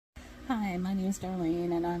Hi, my name is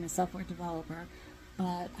Darlene and I'm a software developer,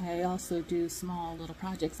 but I also do small little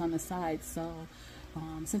projects on the side. So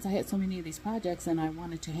since I had so many of these projects and I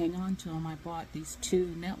wanted to hang on to them, I bought these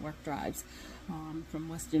two network drives from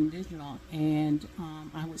Western Digital, and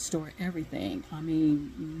I would store everything. I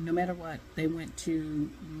mean, no matter what, they went to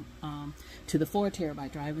the 4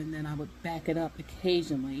 terabyte drive, and then I would back it up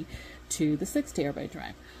occasionally to the 6 terabyte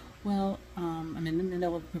drive. Well, I'm in the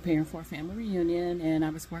middle of preparing for a family reunion, and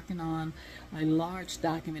I was working on a large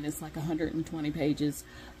document. It's like 120 pages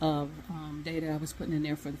of data I was putting in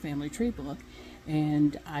there for the family tree book,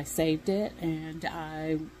 and I saved it, and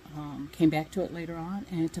I came back to it later on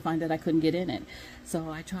and to find that I couldn't get in it. So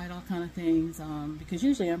I tried all kind of things because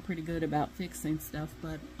usually I'm pretty good about fixing stuff,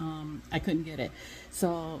 but I couldn't get it.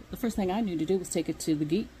 So the first thing I knew to do was take it to the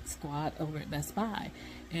Geek Squad over at Best Buy,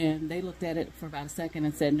 and they looked at it for about a second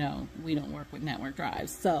and said, no, we don't work with network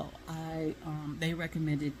drives. So they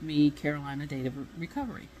recommended me Carolina Data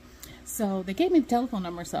Recovery. So they gave me the telephone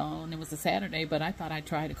number, and it was a Saturday, but I thought I'd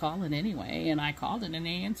try to call it anyway, and I called it and they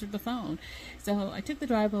answered the phone. So I took the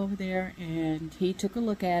drive over there, and he took a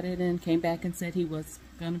look at it and came back and said he was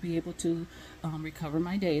going to be able to recover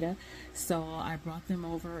my data. So I brought them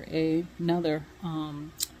over another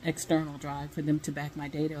external drive for them to back my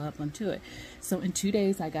data up onto it. So in 2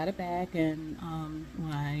 days I got it back, and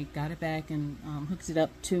when I got it back and hooked it up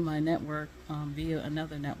to my network via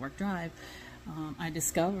another network drive, I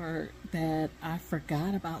discovered that I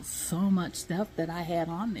forgot about so much stuff that I had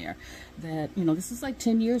on there. That, you know, this is like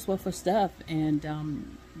 10 years worth of stuff, and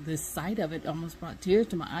the sight of it almost brought tears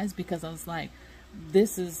to my eyes because I was like,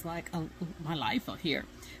 this is like my life out here.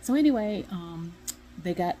 So anyway,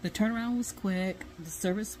 the turnaround was quick, the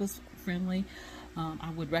service was friendly.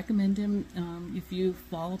 I would recommend him if you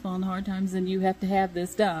fall upon hard times and you have to have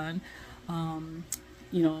this done,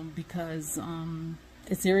 you know, because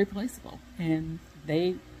it's irreplaceable and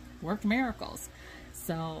they work miracles.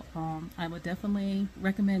 So I would definitely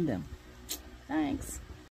recommend them. Thanks.